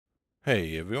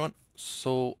Hey everyone,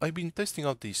 so I've been testing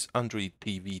out this Android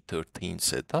TV 13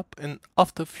 setup, and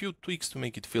after a few tweaks to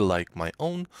make it feel like my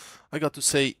own, I got to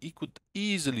say it could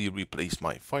easily replace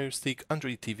my Firestick,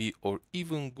 Android TV, or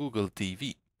even Google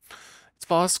TV. It's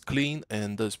fast, clean,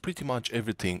 and does pretty much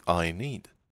everything I need.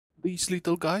 These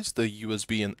little guys, the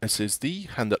USB and SSD,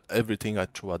 handle everything I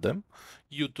throw at them.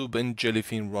 YouTube and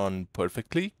Jellyfin run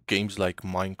perfectly. Games like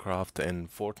Minecraft and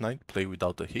Fortnite play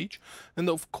without a hitch. And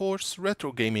of course,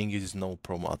 retro gaming is no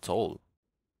problem at all.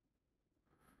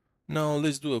 Now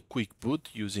let's do a quick boot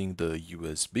using the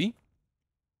USB.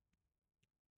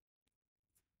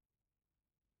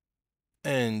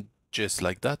 And just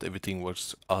like that, everything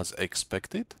works as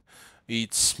expected.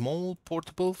 It's small,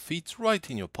 portable, fits right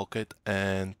in your pocket,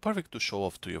 and perfect to show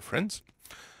off to your friends.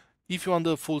 If you want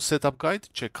the full setup guide,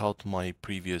 check out my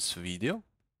previous video.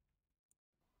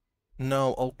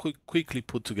 Now I'll quickly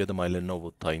put together my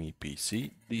Lenovo Tiny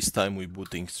PC. This time we're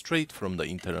booting straight from the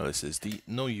internal SSD,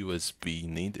 no USB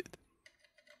needed.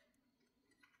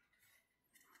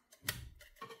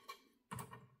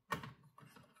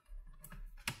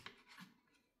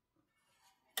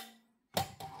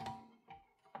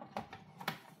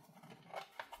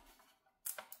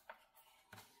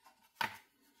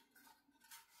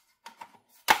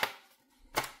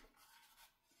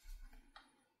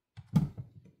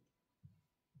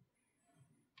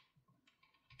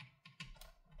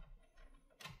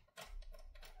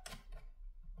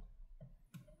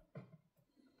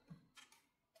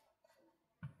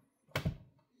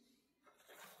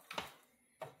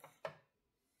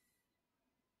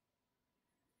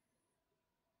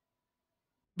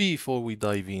 Before we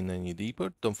dive in any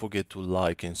deeper, don't forget to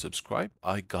like and subscribe.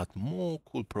 I got more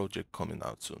cool projects coming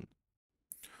out soon.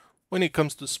 When it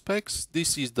comes to specs,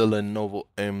 this is the Lenovo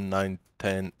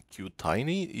M910Q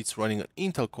Tiny. It's running an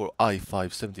Intel Core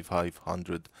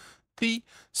i5-7500T,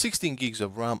 16 gigs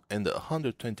of RAM and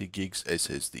 120 gigs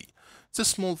SSD. It's a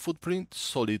small footprint,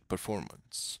 solid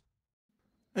performance.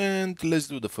 And let's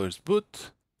do the first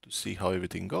boot to see how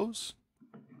everything goes.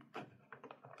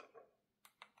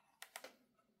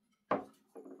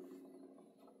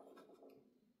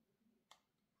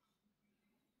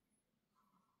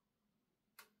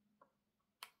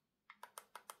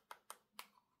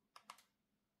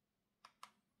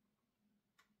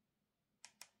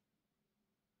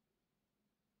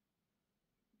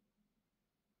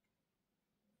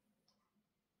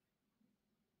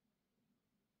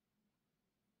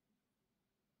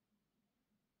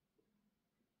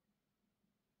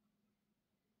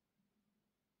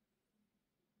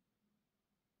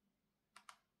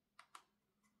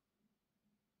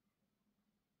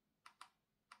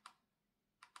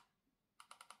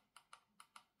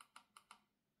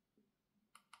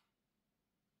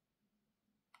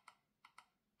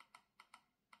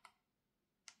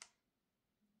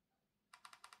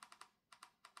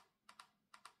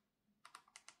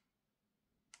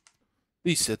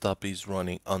 This setup is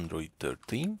running Android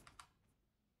 13.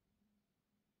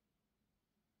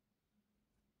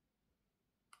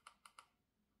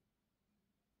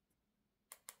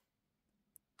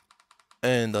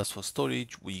 And as for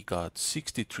storage, we got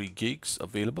 63 gigs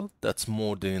available. That's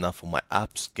more than enough for my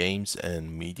apps, games,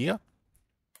 and media.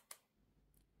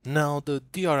 Now the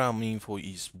DRM Info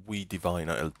is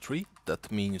Widevine L3.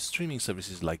 That means streaming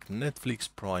services like Netflix,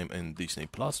 Prime, and Disney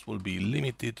Plus will be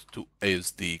limited to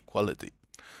SD quality.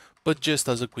 But just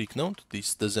as a quick note,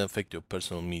 this doesn't affect your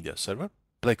personal media server.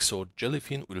 Plex or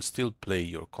Jellyfin will still play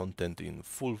your content in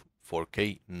full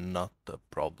 4K, not a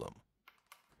problem.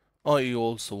 I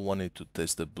also wanted to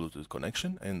test the Bluetooth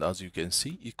connection, and as you can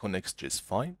see, it connects just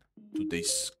fine to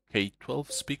this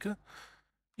K12 speaker.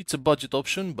 It's a budget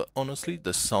option, but honestly,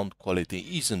 the sound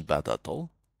quality isn't bad at all.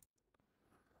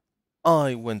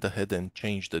 I went ahead and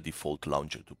changed the default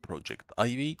launcher to Project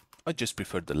Ivy. I just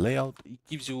prefer the layout. It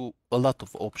gives you a lot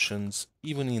of options,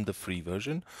 even in the free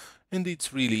version, and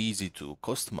it's really easy to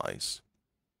customize.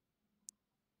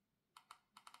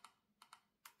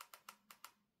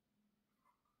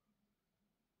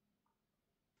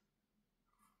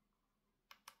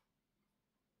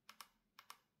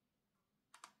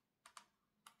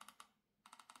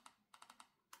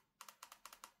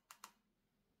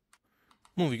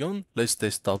 Moving on, let's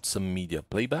test out some media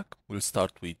playback. We'll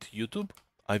start with YouTube.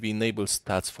 I've enabled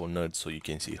stats for nerds so you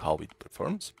can see how it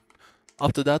performs.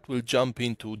 After that, we'll jump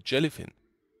into Jellyfin.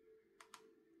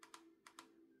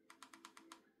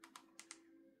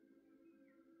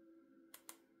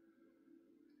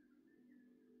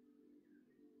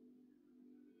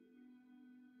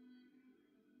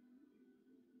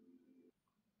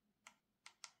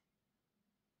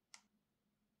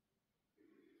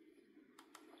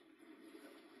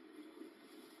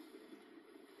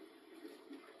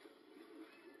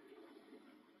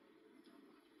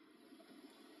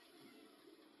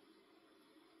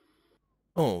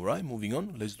 Alright, moving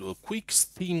on, let's do a quick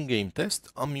Steam game test.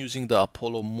 I'm using the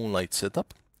Apollo Moonlight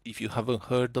setup. If you haven't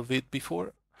heard of it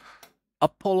before,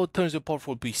 Apollo turns your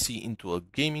powerful PC into a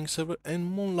gaming server,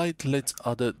 and Moonlight lets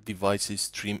other devices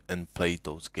stream and play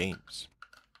those games.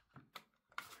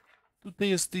 To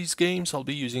test these games, I'll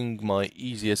be using my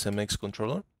EasySMX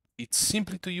controller. It's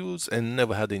simple to use and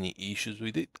never had any issues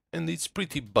with it, and it's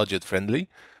pretty budget friendly,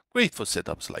 great for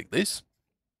setups like this.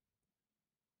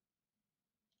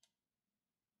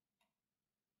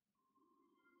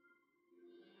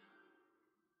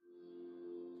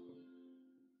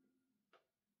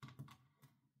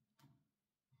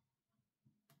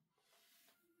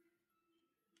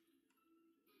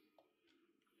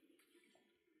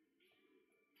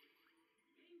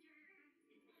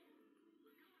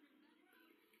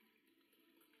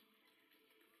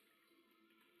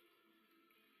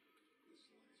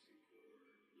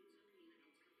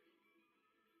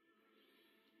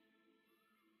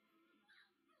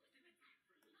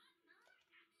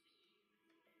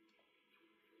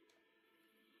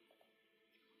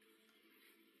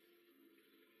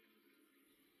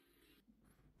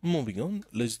 Moving on,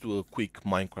 let's do a quick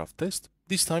Minecraft test.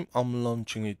 This time I'm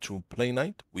launching it through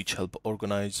Playnite, which help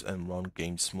organize and run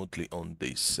games smoothly on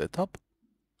this setup.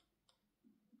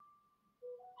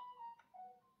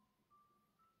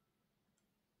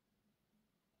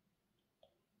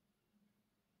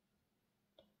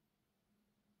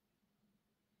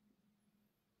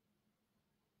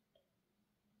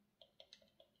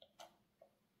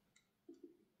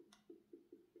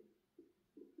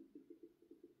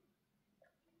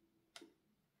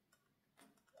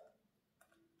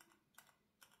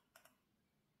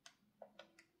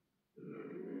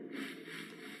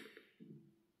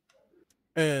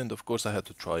 And of course I had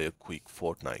to try a quick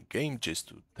Fortnite game just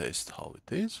to test how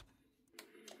it is.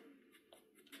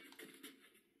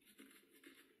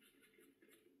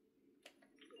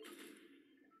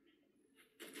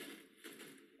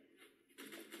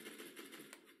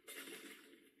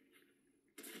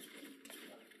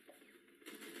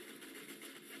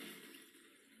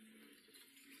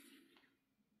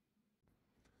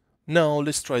 Now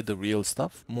let's try the real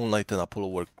stuff. Moonlight and Apollo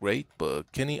work great,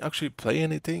 but can he actually play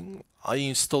anything? I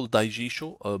installed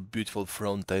Daijisho, a beautiful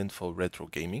front end for retro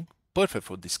gaming, perfect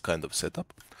for this kind of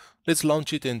setup. Let's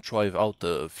launch it and try out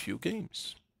a few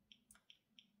games.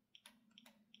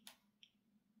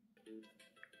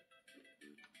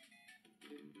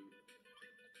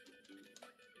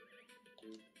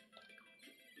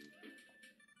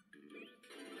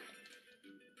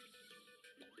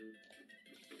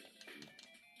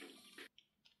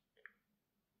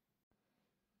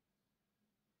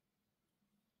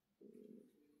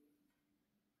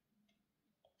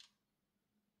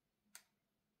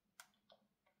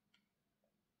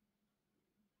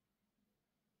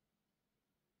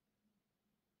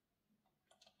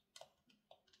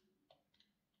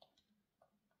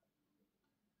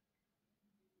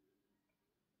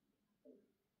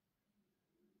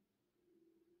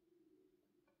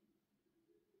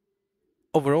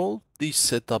 Overall, this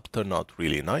setup turned out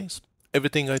really nice.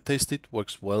 Everything I tested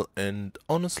works well and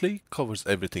honestly covers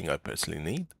everything I personally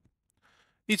need.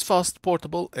 It's fast,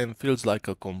 portable, and feels like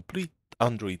a complete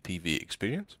Android TV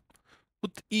experience.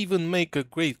 Would even make a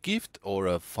great gift or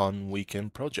a fun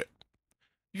weekend project.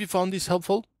 If you found this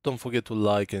helpful, don't forget to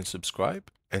like and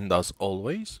subscribe. And as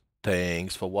always,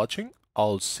 thanks for watching.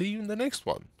 I'll see you in the next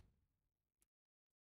one.